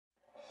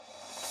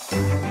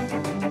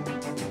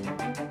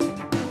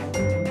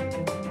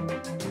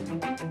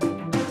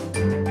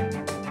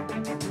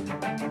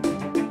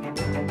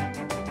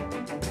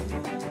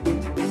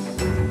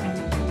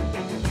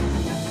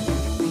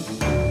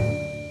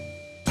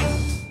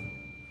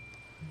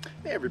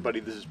Hey everybody,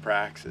 this is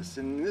Praxis.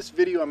 In this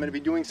video I'm going to be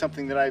doing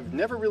something that I've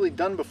never really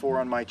done before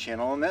on my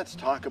channel, and that's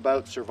talk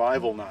about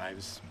survival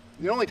knives.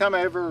 The only time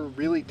I ever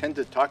really tend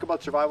to talk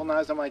about survival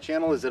knives on my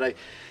channel is that I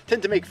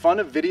tend to make fun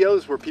of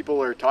videos where people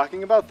are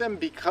talking about them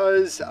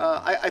because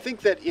I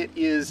think that it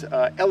is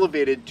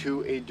elevated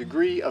to a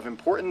degree of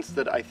importance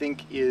that I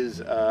think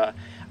is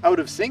out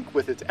of sync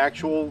with its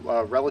actual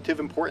relative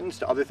importance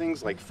to other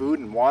things like food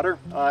and water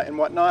and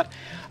whatnot.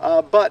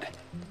 But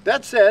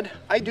that said,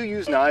 I do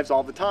use knives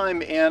all the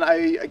time, and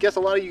I guess a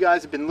lot of you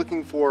guys have been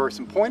looking for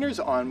some pointers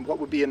on what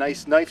would be a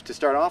nice knife to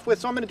start off with,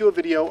 so I'm going to do a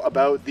video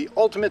about the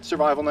ultimate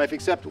survival knife,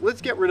 except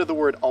let's get rid of the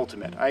word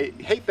ultimate. I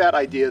hate that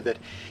idea that,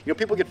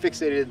 people get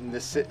fixated in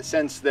this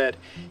sense that,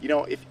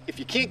 if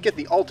you can't get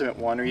the ultimate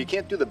one or you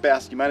can't do the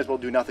best, you might as well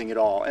do nothing at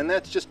all, and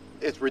that's just,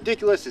 it's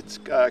ridiculous. It's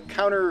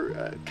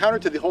counter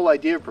to the whole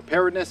idea of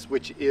preparedness,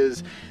 which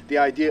is the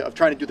idea of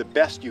trying to do the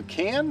best you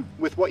can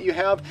with what you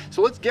have.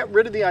 So let's get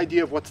rid of the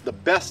idea of what's the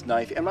best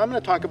knife, and I'm going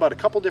to talk about a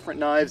couple different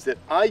knives that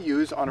I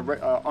use on an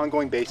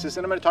ongoing basis,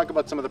 and I'm going to talk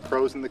about some of the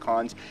pros and the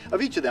cons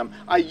of each of them.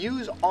 I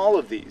use all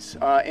of these,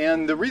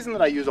 and the reason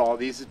that I use all of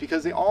these is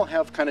because they all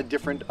have kind of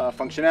different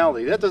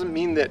functionality. That doesn't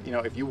mean that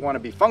if you want to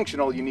be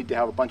functional, you need to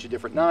have a bunch of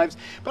different knives,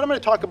 but I'm going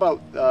to talk about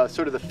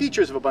sort of the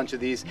features of a bunch of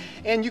these,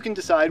 and you can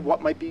decide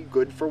what might be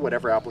good for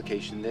whatever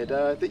application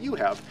that you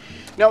have.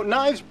 Now,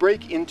 knives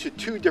break into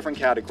two different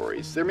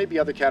categories. There may be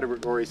other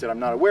categories that I'm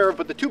not aware of,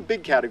 but the two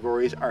big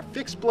categories are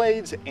fixed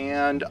blades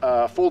and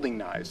folding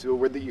knives,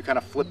 where you kind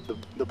of flip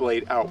the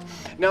blade out.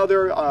 Now,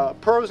 there are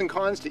pros and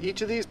cons to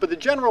each of these, but the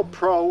general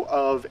pro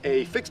of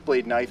a fixed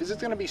blade knife is it's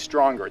going to be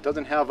stronger. It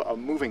doesn't have a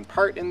moving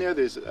part in there.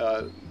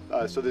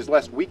 So there's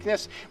less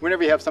weakness.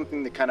 Whenever you have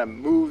something that kind of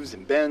moves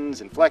and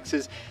bends and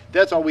flexes,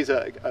 that's always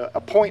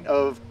a point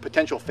of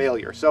potential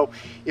failure. So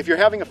if you're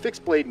having a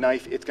fixed blade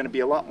knife, it's going to be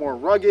a lot more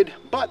rugged,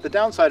 but the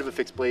downside of a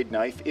fixed blade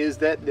knife is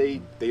that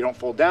they don't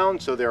fold down,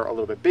 so they're a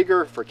little bit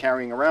bigger for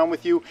carrying around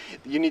with you.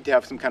 You need to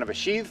have some kind of a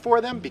sheath for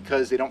them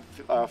because they don't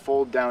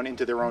fold down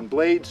into their own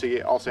blade, so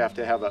you also have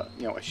to have a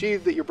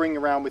sheath that you're bringing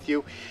around with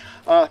you.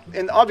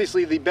 And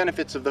obviously the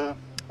benefits of the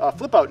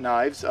flip out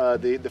knives,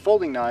 the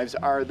folding knives,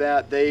 are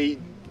that they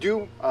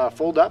do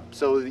fold up,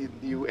 so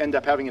you end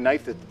up having a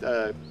knife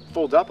that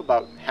folds up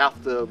about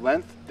half the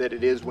length that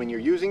it is when you're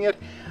using it.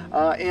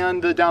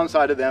 And the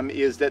downside of them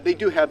is that they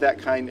do have that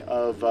kind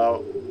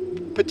of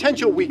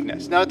potential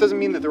weakness. Now, it doesn't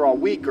mean that they're all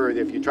weak, or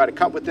if you try to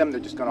cut with them,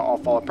 they're just going to all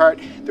fall apart.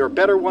 There are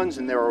better ones,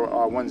 and there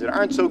are ones that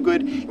aren't so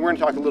good, and we're going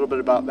to talk a little bit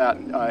about that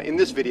in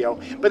this video.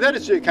 But that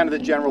is kind of the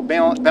general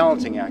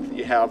balancing act that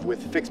you have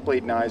with fixed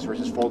blade knives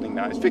versus folding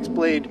knives. Fixed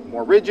blade,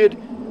 more rigid.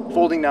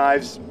 Folding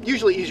knives,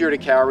 usually easier to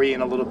carry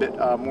and a little bit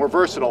more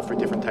versatile for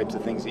different types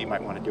of things that you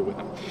might want to do with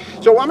them.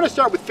 So I'm going to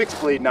start with fixed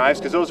blade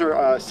knives because those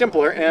are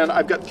simpler, and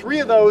I've got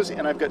 3 of those,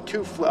 and I've got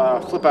 2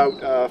 flip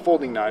out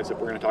folding knives that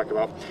we're going to talk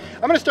about.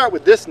 I'm going to start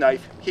with this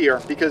knife here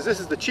because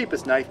this is the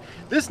cheapest knife.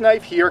 This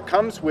knife here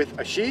comes with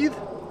a sheath,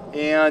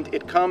 and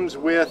it comes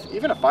with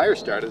even a fire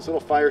starter, this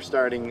little fire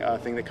starting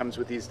thing that comes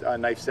with these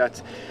knife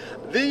sets.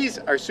 These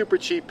are super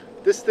cheap.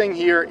 This thing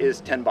here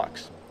is 10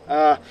 bucks.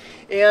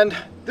 And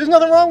there's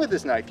nothing wrong with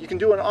this knife. You can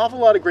do an awful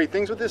lot of great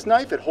things with this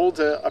knife. It holds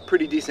a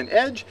pretty decent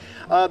edge.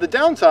 The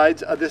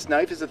downsides of this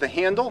knife is that the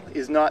handle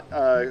is not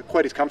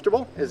quite as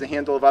comfortable as the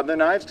handle of other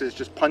knives because it's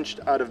just punched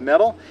out of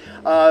metal.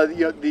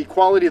 The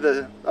quality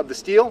of the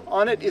steel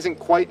on it isn't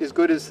quite as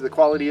good as the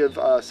quality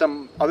of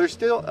some other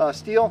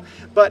steel.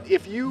 But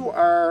if you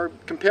are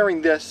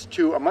comparing this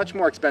to a much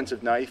more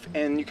expensive knife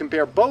and you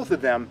compare both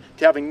of them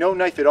to having no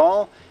knife at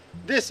all,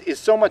 this is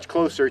so much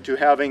closer to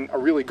having a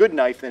really good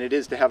knife than it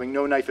is to having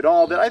no knife at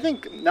all that I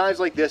think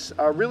knives like this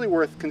are really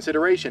worth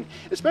consideration,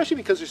 especially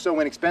because they're so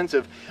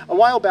inexpensive. A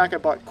while back I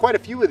bought quite a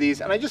few of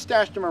these, and I just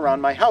stashed them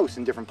around my house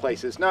in different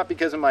places, not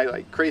because of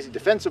my crazy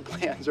defensive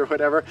plans or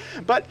whatever,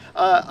 but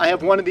I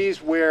have one of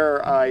these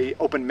where I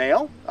open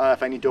mail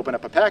if I need to open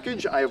up a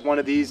package. I have one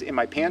of these in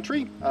my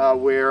pantry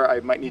where I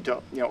might need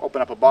to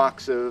open up a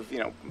box of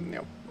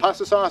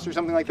pasta sauce or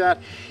something like that.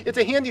 It's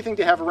a handy thing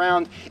to have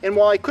around, and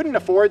while I couldn't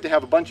afford to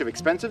have a bunch of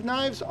expensive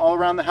knives all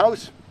around the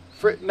house,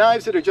 for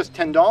knives that are just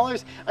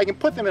 $10, I can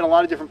put them in a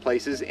lot of different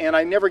places, and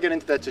I never get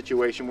into that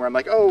situation where I'm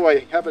like, oh,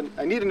 I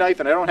need a knife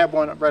and I don't have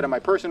one right on my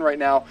person right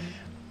now.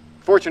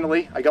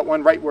 Fortunately, I got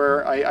one right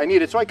where I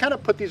need it, so I kind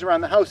of put these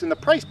around the house, and the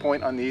price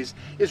point on these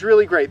is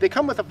really great. They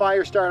come with a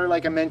fire starter,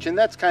 like I mentioned.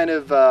 That's kind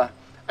of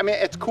I mean,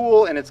 it's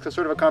cool and it's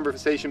sort of a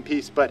conversation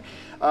piece, but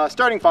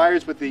starting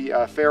fires with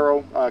the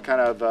Faro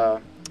kind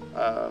of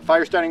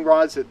fire starting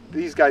rods that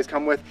these guys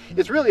come with,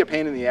 it's really a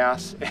pain in the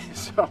ass.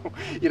 So,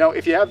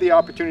 if you have the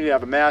opportunity to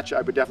have a match,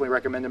 I would definitely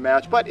recommend a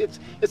match, but it's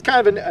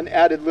kind of an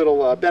added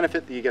little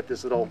benefit that you get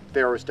this little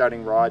Faro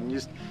starting rod, and you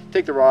just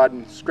take the rod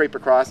and scrape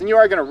across, and you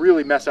are going to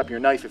really mess up your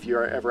knife if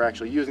you're ever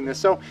actually using this.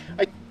 So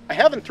I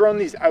haven't thrown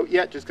these out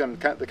yet, just because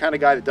I'm the kind of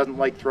guy that doesn't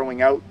like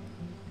throwing out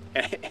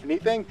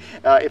anything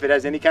if it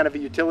has any kind of a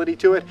utility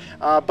to it,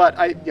 but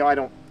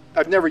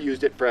I've never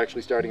used it for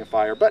actually starting a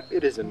fire, but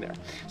it is in there.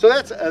 So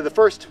that's the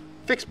first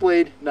fixed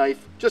blade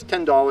knife, just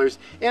 $10.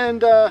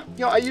 And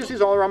you know, I use these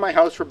all around my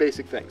house for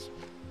basic things.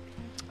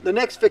 The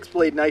next fixed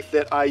blade knife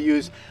that I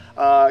use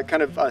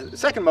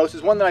second most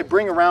is one that I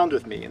bring around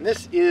with me, and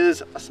this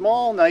is a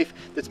small knife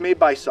that's made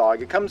by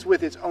SOG. It comes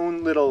with its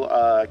own little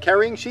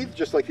carrying sheath,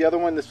 just like the other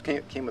one. This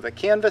came with a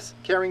canvas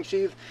carrying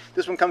sheath.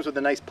 This one comes with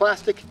a nice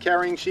plastic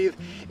carrying sheath,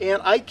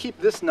 and I keep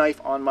this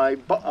knife on my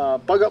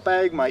bug out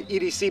bag, my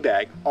EDC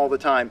bag, all the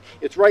time.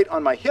 It's right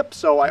on my hip,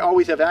 so I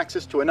always have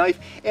access to a knife,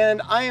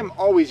 and I am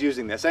always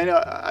using this. I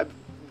know I've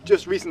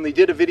just recently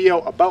did a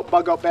video about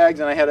bug out bags,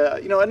 and I had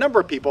a number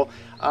of people,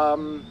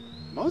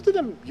 most of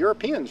them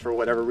Europeans for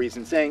whatever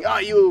reason, saying, "Oh,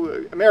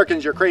 you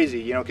Americans, you're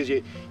crazy," you know, because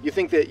you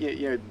think that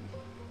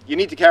you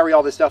need to carry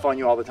all this stuff on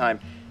you all the time.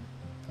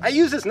 I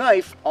use this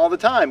knife all the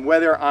time,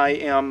 whether I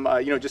am,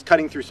 just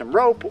cutting through some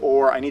rope,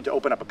 or I need to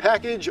open up a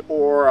package,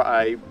 or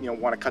I,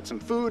 want to cut some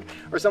food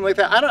or something like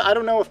that. I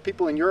don't know if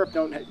people in Europe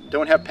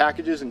don't have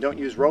packages and don't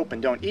use rope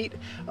and don't eat,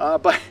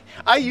 but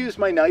I use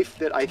my knife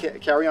that I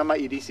carry on my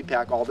EDC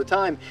pack all the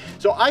time.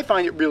 So I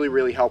find it really,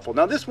 really helpful.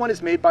 Now this one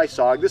is made by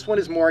SOG. This one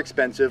is more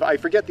expensive. I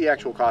forget the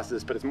actual cost of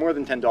this, but it's more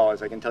than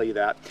 $10. I can tell you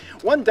that.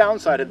 One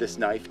downside of this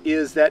knife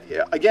is that,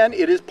 again,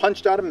 it is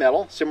punched out of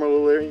metal,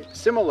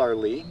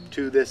 similarly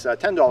to this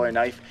 $10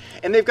 knife,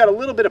 and they've got a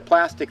little bit of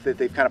plastic that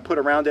they've kind of put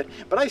around it,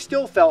 but I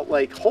still felt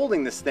like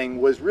holding this thing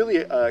was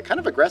really kind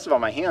of aggressive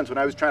on my hands when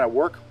I was trying to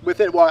work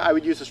with it. Well, I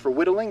would use this for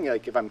whittling,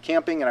 like if I'm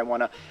camping and I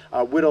want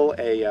to whittle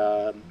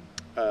a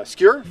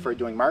skewer for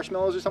doing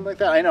marshmallows or something like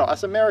that. I know,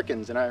 us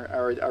Americans and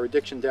our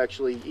addiction to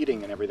actually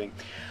eating and everything.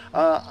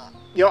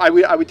 I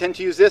would tend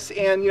to use this,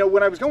 and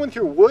when I was going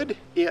through wood,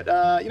 it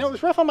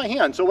was rough on my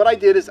hand. So what I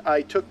did is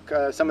I took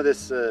some of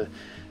this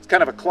it's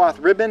kind of a cloth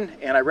ribbon,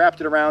 and I wrapped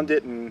it around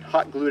it and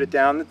hot glued it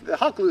down. The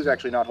hot glue is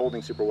actually not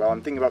holding super well.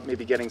 I'm thinking about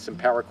maybe getting some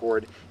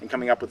paracord and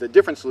coming up with a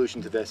different solution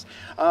to this.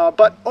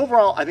 But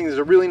overall, I think this is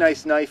a really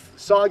nice knife.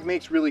 SOG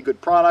makes really good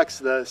products.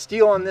 The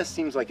steel on this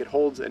seems like it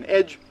holds an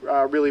edge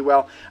really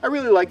well. I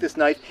really like this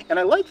knife, and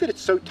I like that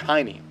it's so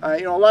tiny. A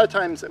lot of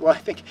times, well, I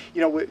think,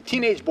 with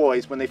teenage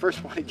boys, when they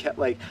first want to get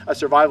like a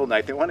survival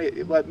knife, they want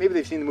to, maybe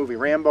they've seen the movie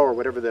Rambo or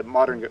whatever the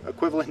modern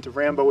equivalent of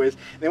Rambo is.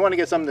 They want to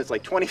get something that's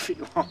like 20 feet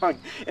long,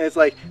 and it's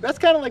like, that's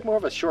kind of like more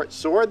of a short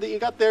sword that you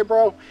got there,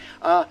 bro.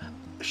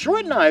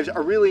 Short knives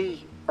are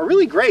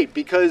really great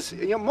because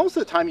most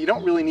of the time you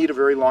don't really need a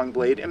very long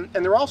blade, and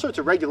there are all sorts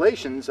of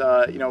regulations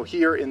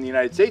here in the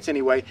United States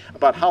anyway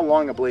about how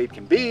long a blade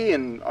can be,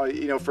 and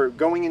for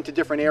going into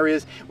different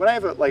areas. When I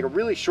have a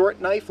really short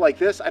knife like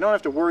this, I don't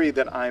have to worry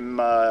that I'm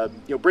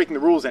breaking the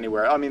rules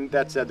anywhere. I mean,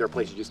 that said, there are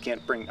places you just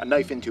can't bring a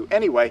knife into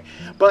anyway,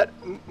 but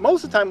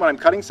most of the time when I'm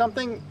cutting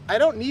something, I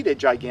don't need a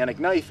gigantic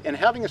knife, and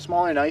having a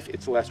smaller knife,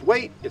 it's less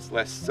weight, it's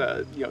less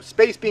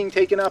space being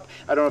taken up.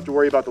 I don't have to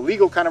worry about the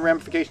legal kind of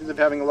ramifications of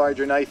having a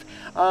larger knife.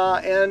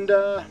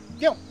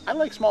 I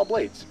like small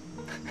blades.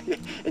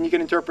 And you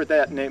can interpret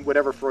that in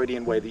whatever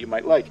Freudian way that you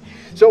might like.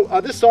 So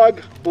this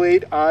SOG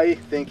blade, I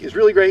think, is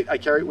really great. I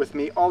carry it with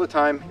me all the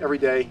time, every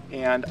day,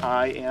 and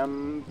I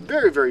am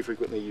very, very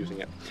frequently using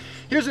it.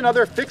 Here's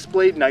another fixed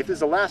blade knife. This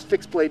is the last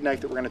fixed blade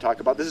knife that we're going to talk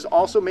about. This is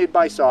also made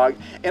by SOG,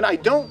 and I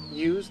don't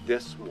use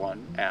this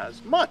one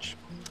as much.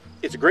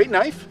 It's a great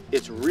knife.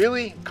 It's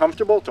really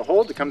comfortable to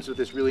hold. It comes with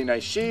this really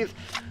nice sheath.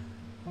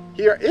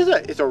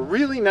 It's a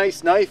really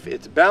nice knife.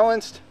 It's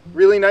balanced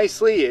really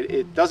nicely.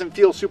 It doesn't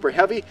feel super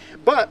heavy,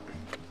 but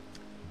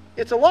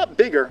it's a lot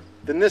bigger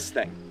than this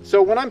thing.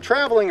 So when I'm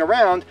traveling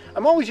around,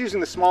 I'm always using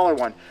the smaller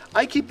one.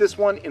 I keep this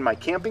one in my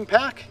camping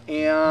pack,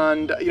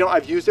 and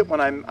I've used it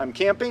when I'm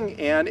camping,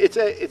 and it's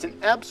an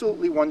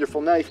absolutely wonderful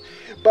knife.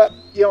 But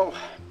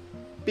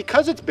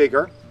because it's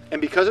bigger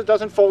and because it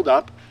doesn't fold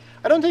up,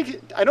 I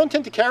don't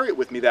tend to carry it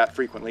with me that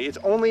frequently. It's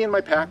only in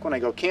my pack when I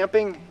go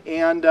camping,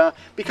 and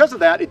because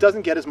of that, it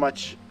doesn't get as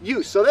much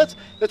use. So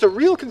that's a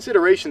real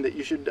consideration that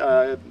you should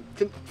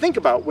think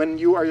about when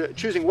you are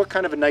choosing what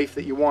kind of a knife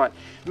that you want.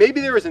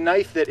 Maybe there is a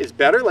knife that is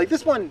better, like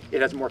this one.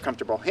 It has a more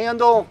comfortable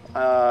handle.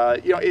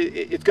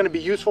 It's going to be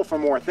useful for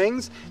more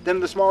things than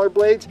the smaller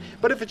blades.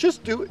 But if it's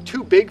just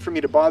too big for me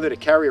to bother to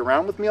carry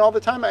around with me all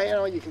the time,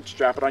 you can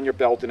strap it on your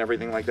belt and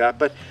everything like that.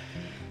 But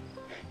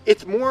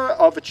it's more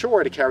of a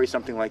chore to carry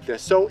something like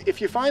this. So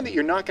if you find that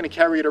you're not going to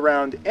carry it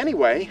around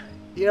anyway,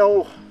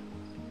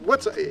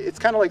 it's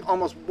kind of like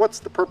almost what's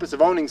the purpose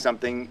of owning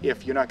something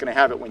if you're not going to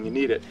have it when you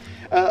need it?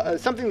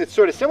 Something that's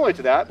sort of similar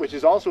to that, which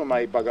is also in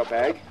my bug out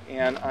bag,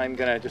 and I'm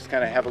going to just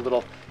kind of have a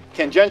little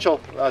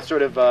tangential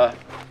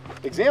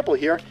example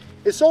here,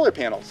 is solar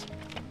panels.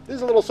 This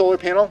is a little solar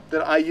panel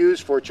that I use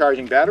for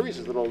charging batteries.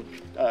 It's a little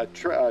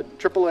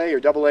AAA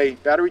or AA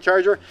battery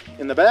charger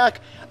in the back.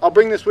 I'll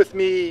bring this with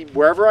me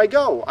wherever I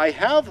go. I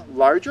have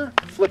larger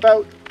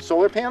flip-out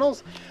solar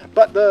panels,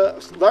 but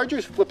the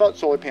larger flip-out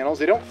solar panels,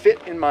 they don't fit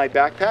in my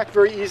backpack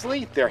very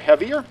easily. They're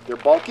heavier, they're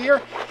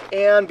bulkier,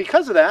 and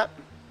because of that,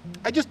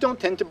 I just don't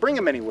tend to bring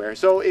them anywhere.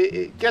 So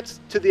it gets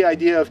to the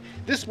idea of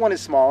this one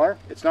is smaller,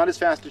 it's not as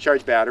fast to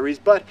charge batteries,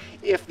 but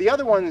if the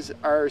other ones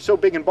are so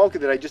big and bulky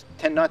that I just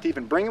tend not to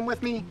even bring them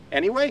with me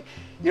anyway,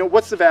 you know,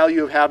 what's the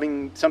value of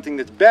having something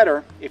that's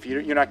better if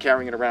you're not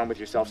carrying it around with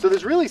yourself? So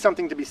there's really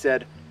something to be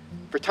said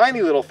for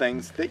tiny little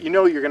things that you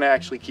know you're going to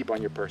actually keep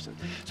on your person.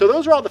 So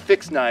those are all the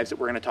fixed knives that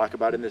we're going to talk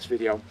about in this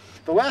video.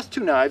 The last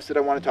two knives that I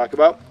want to talk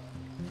about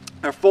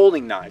are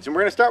folding knives, and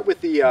we're going to start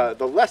with the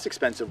less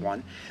expensive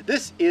one.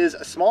 This is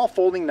a small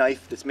folding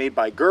knife that's made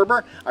by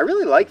Gerber. I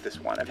really like this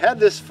one. I've had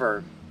this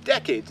for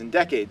decades and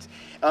decades.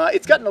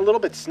 It's gotten a little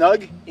bit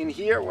snug in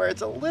here where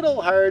it's a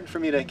little hard for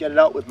me to get it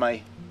out with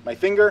my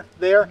finger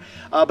there,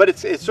 but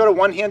it's sort of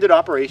one-handed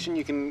operation.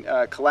 You can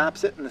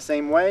collapse it in the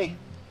same way.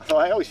 Although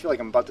I always feel like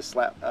I'm about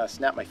to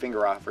snap my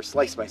finger off or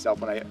slice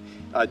myself when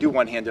I do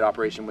one-handed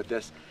operation with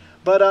this.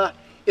 But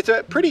it's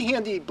a pretty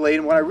handy blade,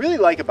 and what I really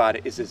like about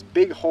it is this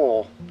big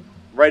hole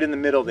right in the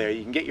middle there.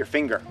 You can get your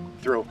finger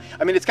through.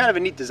 I mean, it's kind of a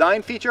neat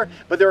design feature,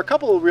 but there are a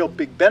couple of real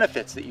big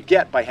benefits that you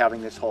get by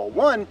having this hole.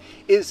 One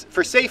is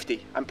for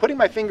safety. I'm putting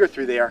my finger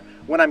through there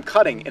when I'm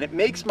cutting, and it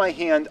makes my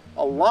hand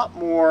a lot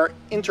more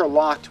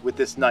interlocked with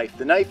this knife.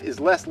 The knife is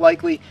less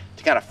likely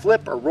to kind of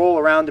flip or roll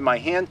around in my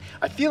hand.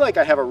 I feel like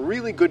I have a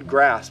really good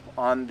grasp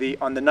on the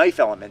knife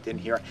element in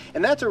here,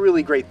 and that's a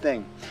really great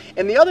thing.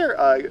 And the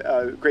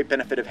other great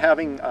benefit of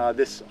having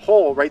this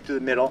hole right through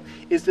the middle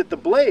is that the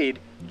blade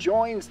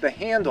joins the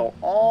handle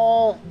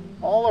all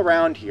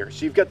around here.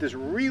 So you've got this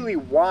really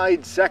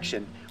wide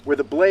section where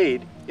the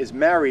blade is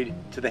married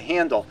to the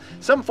handle.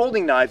 Some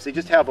folding knives, they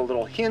just have a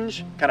little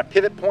hinge, kind of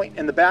pivot point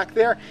in the back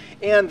there,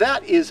 and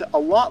that is a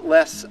lot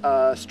less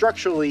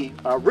structurally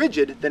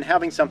rigid than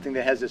having something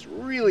that has this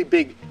really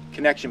big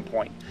connection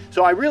point.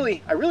 So I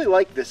really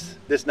like this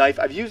knife.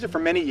 I've used it for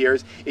many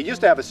years. It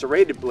used to have a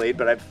serrated blade,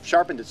 but I've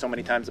sharpened it so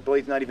many times the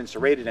blade's not even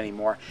serrated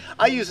anymore.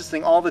 I use this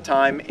thing all the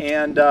time,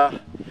 and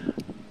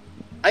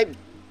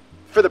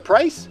for the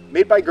price,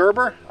 made by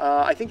Gerber,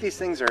 I think these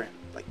things are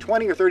like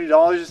 $20 or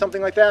 $30 or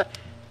something like that.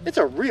 It's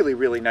a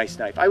really nice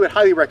knife. I would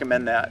highly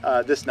recommend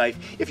that this knife.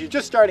 If you're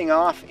just starting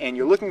off and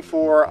you're looking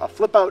for a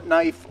flip-out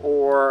knife,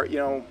 or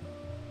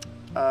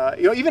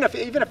even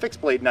a fixed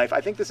blade knife,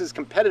 I think this is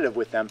competitive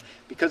with them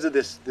because of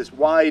this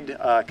wide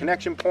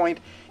connection point.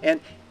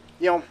 And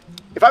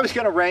if I was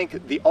going to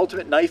rank the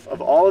ultimate knife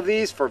of all of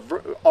these for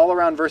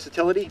all-around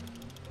versatility,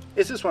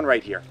 it's this one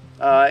right here.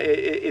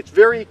 It's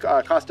very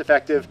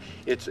cost-effective.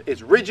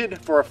 It's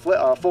rigid for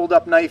a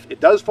fold-up knife. It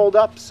does fold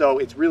up, so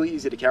it's really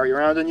easy to carry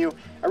around on you.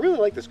 I really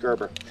like this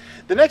Gerber.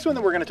 The next one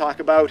that we're going to talk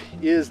about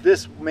is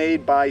this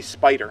made by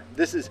Spyder.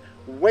 This is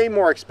way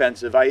more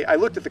expensive. I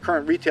looked at the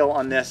current retail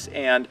on this,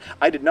 and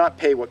I did not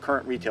pay what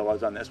current retail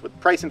is on this. With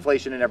price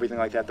inflation and everything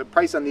like that, the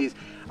price on these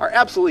are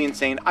absolutely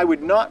insane. I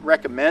would not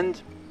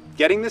recommend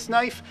getting this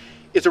knife.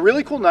 It's a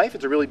really cool knife.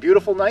 It's a really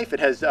beautiful knife.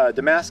 It has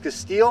Damascus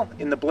steel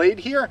in the blade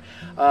here,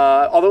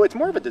 although it's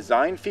more of a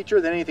design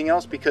feature than anything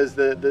else, because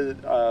the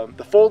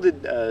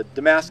folded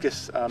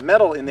Damascus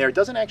metal in there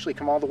doesn't actually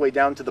come all the way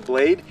down to the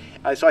blade.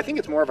 So I think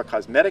it's more of a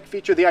cosmetic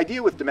feature. The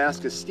idea with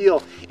Damascus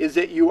steel is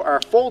that you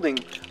are folding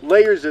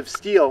layers of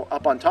steel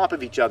up on top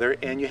of each other,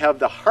 and you have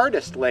the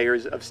hardest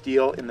layers of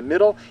steel in the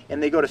middle,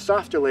 and they go to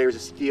softer layers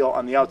of steel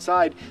on the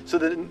outside, so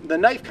that the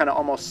knife kind of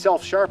almost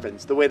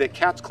self-sharpens, the way that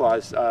cat's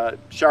claws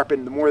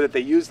sharpen the more that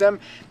they use them,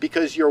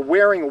 because you're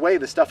wearing away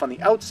the stuff on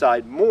the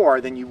outside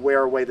more than you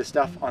wear away the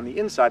stuff on the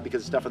inside,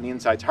 because the stuff on the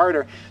inside's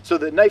harder. So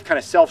the knife kind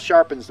of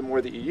self-sharpens the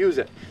more that you use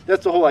it.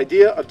 That's the whole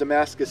idea of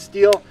Damascus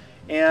steel.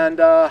 And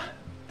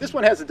this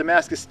one has a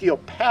Damascus steel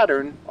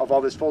pattern of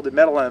all this folded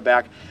metal on the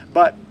back,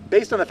 but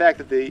based on the fact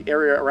that the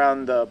area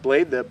around the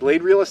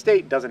blade real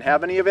estate doesn't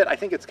have any of it, I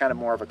think it's kind of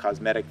more of a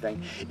cosmetic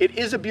thing. It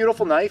is a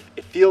beautiful knife.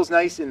 It feels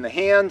nice in the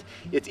hand.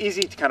 It's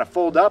easy to kind of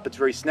fold up. It's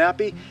very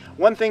snappy.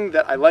 One thing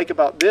that I like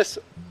about this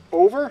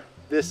over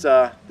this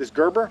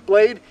Gerber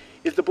blade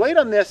is the blade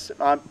on this,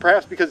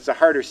 perhaps because it's a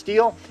harder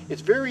steel,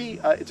 it's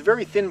a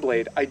very thin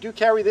blade. I do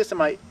carry this in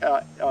my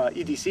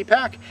EDC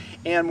pack,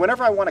 and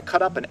whenever I want to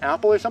cut up an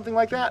apple or something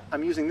like that,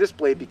 I'm using this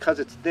blade because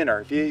it's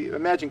thinner. If you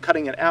imagine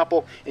cutting an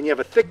apple and you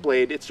have a thick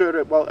blade, it's sort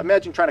of, well,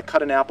 imagine trying to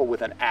cut an apple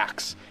with an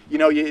axe.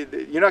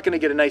 You're not going to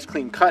get a nice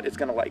clean cut. It's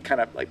going to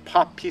kind of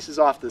pop pieces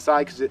off the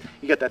side, because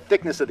you got that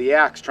thickness of the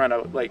axe trying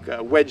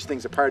to wedge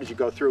things apart as you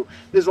go through.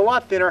 There's a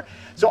lot thinner.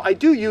 So I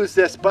do use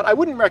this, but I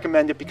wouldn't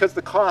recommend it because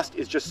the cost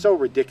is just so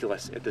ridiculous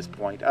at this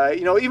point.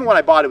 Even when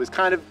I bought it, it was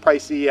kind of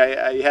pricey.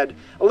 I had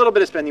a little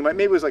bit of spending.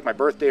 Maybe it was like my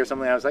birthday or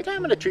something. I was like, I'm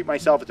going to treat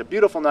myself. It's a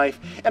beautiful knife,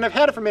 and I've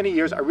had it for many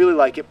years. I really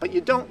like it, but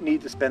you don't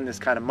need to spend this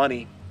kind of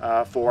money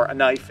for a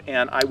knife,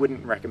 and I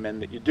wouldn't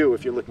recommend that you do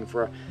if you're looking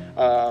for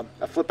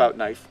a flip-out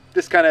knife.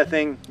 This kind of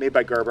thing made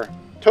by Gerber,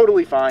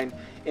 totally fine.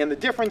 And the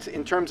difference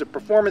in terms of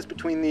performance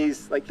between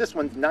these, like this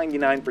one's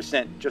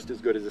 99% just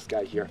as good as this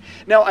guy here.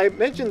 Now, I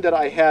mentioned that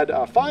I had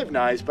 5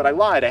 knives, but I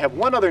lied. I have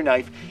one other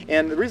knife,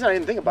 and the reason I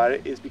didn't think about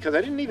it is because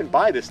I didn't even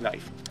buy this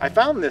knife. I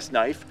found this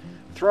knife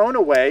thrown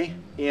away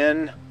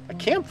in a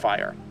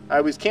campfire.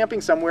 I was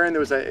camping somewhere, and it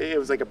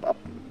was like a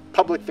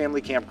public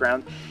family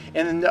campground.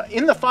 And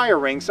in the fire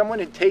ring, someone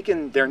had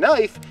taken their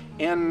knife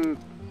and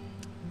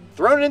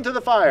thrown it into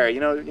the fire. You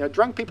know,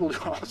 drunk people do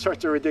all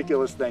sorts of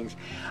ridiculous things.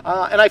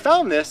 And I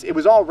found this. It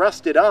was all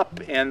rusted up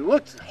and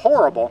looked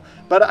horrible.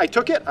 But I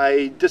took it,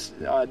 I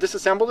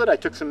disassembled it. I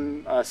took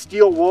some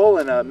steel wool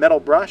and a metal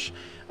brush,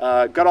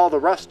 got all the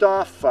rust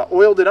off,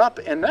 oiled it up,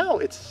 and now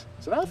it's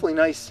an awfully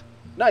nice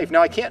knife.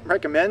 Now I can't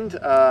recommend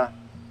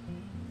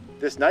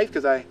this knife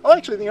because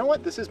actually, you know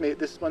what?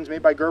 This one's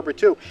made by Gerber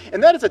too,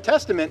 and that is a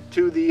testament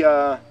to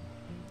the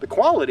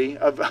quality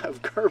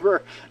of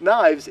Gerber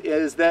knives.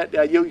 Is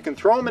that you can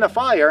throw them in a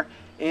fire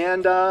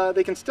and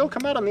they can still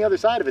come out on the other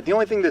side of it. The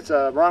only thing that's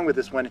wrong with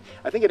this one,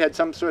 I think it had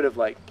some sort of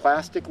like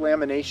plastic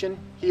lamination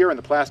here, and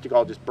the plastic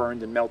all just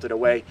burned and melted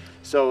away.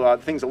 So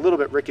the thing's a little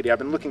bit rickety. I've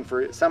been looking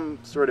for some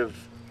sort of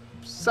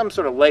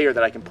layer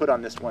that I can put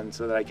on this one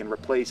so that I can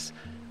replace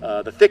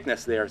the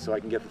thickness there, so I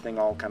can get the thing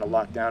all kind of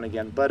locked down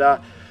again.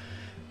 But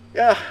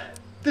yeah,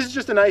 this is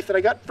just a knife that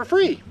I got for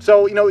free.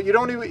 So, you know, you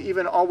don't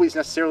even always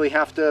necessarily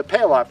have to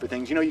pay a lot for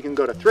things. You know, you can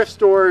go to thrift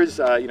stores,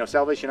 you know,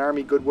 Salvation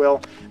Army,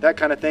 Goodwill, that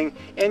kind of thing,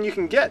 and you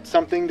can get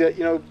something that,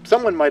 you know,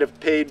 someone might have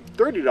paid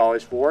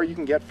 $30 for, you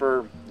can get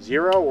for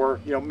 $0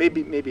 or, you know,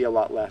 maybe a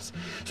lot less.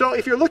 So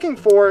if you're looking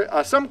for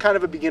some kind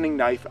of a beginning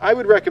knife, I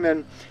would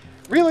recommend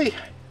really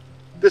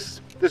this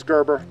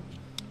Gerber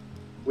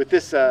with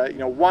this you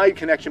know, wide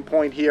connection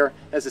point here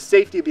as a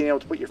safety of being able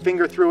to put your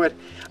finger through it.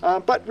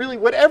 But really,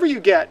 whatever you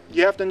get,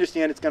 you have to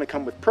understand it's going to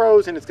come with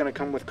pros and it's going to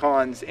come with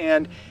cons.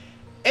 And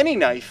any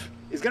knife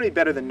is going to be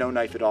better than no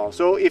knife at all.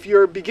 So if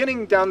you're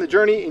beginning down the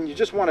journey and you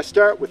just want to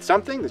start with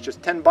something that's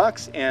just 10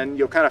 bucks and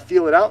you'll kind of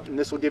feel it out, and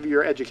this will give you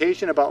your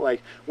education about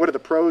like what are the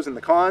pros and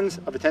the cons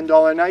of a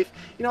 $10 knife,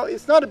 you know,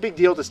 it's not a big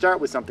deal to start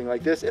with something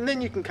like this, and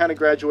then you can kind of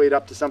graduate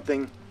up to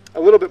something a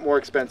little bit more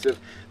expensive.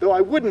 Though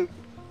I wouldn't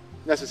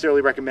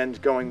necessarily recommend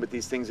going with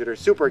these things that are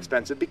super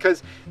expensive,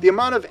 because the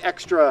amount of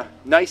extra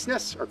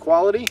niceness or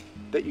quality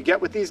that you get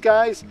with these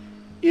guys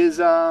is,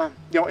 you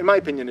know, in my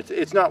opinion,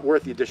 it's not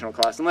worth the additional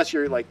cost unless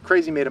you're like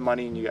crazy made of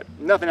money and you got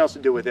nothing else to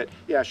do with it.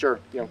 Yeah, sure,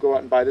 you know, go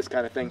out and buy this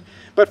kind of thing.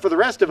 But for the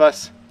rest of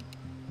us,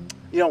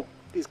 you know,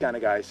 these kind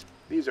of guys,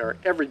 these are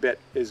every bit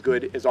as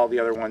good as all the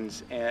other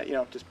ones, and you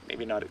know, just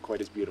maybe not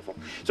quite as beautiful.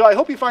 So I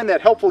hope you find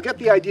that helpful. Get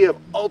the idea of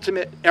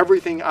ultimate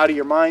everything out of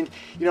your mind.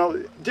 You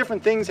know,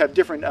 different things have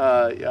different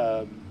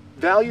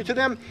value to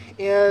them,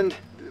 and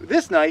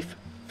this knife,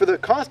 for the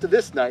cost of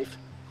this knife,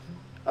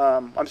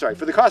 I'm sorry,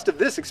 for the cost of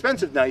this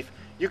expensive knife,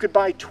 you could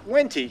buy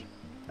 20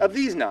 of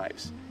these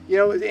knives. You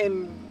know,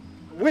 and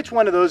which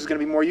one of those is going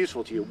to be more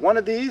useful to you? One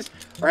of these,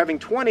 or having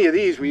 20 of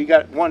these where you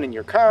got one in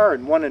your car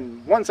and one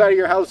in one side of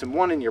your house and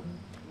one in your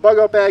bug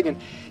out bag? And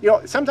you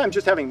know, sometimes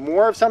just having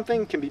more of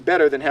something can be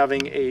better than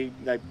having a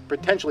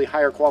potentially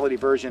higher quality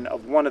version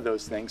of one of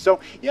those things. So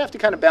you have to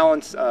kind of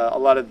balance a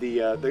lot of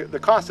the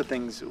cost of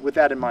things with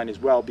that in mind as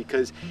well,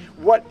 because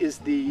what is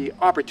the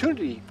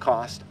opportunity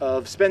cost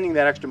of spending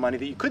that extra money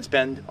that you could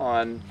spend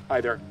on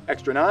either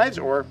extra knives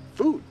or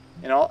food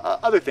and all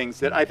other things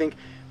that I think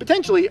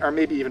potentially are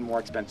maybe even more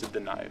expensive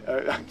than knives.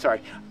 I'm sorry,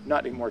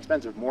 not even more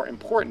expensive, more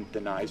important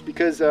than knives,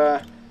 because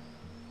you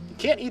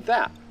can't eat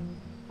that.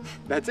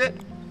 That's it.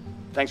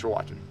 Thanks for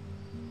watching.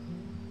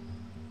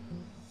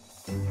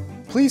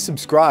 Please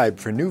subscribe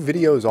for new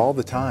videos all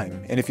the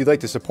time. And if you'd like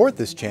to support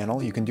this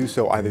channel, you can do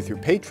so either through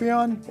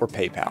Patreon or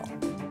PayPal.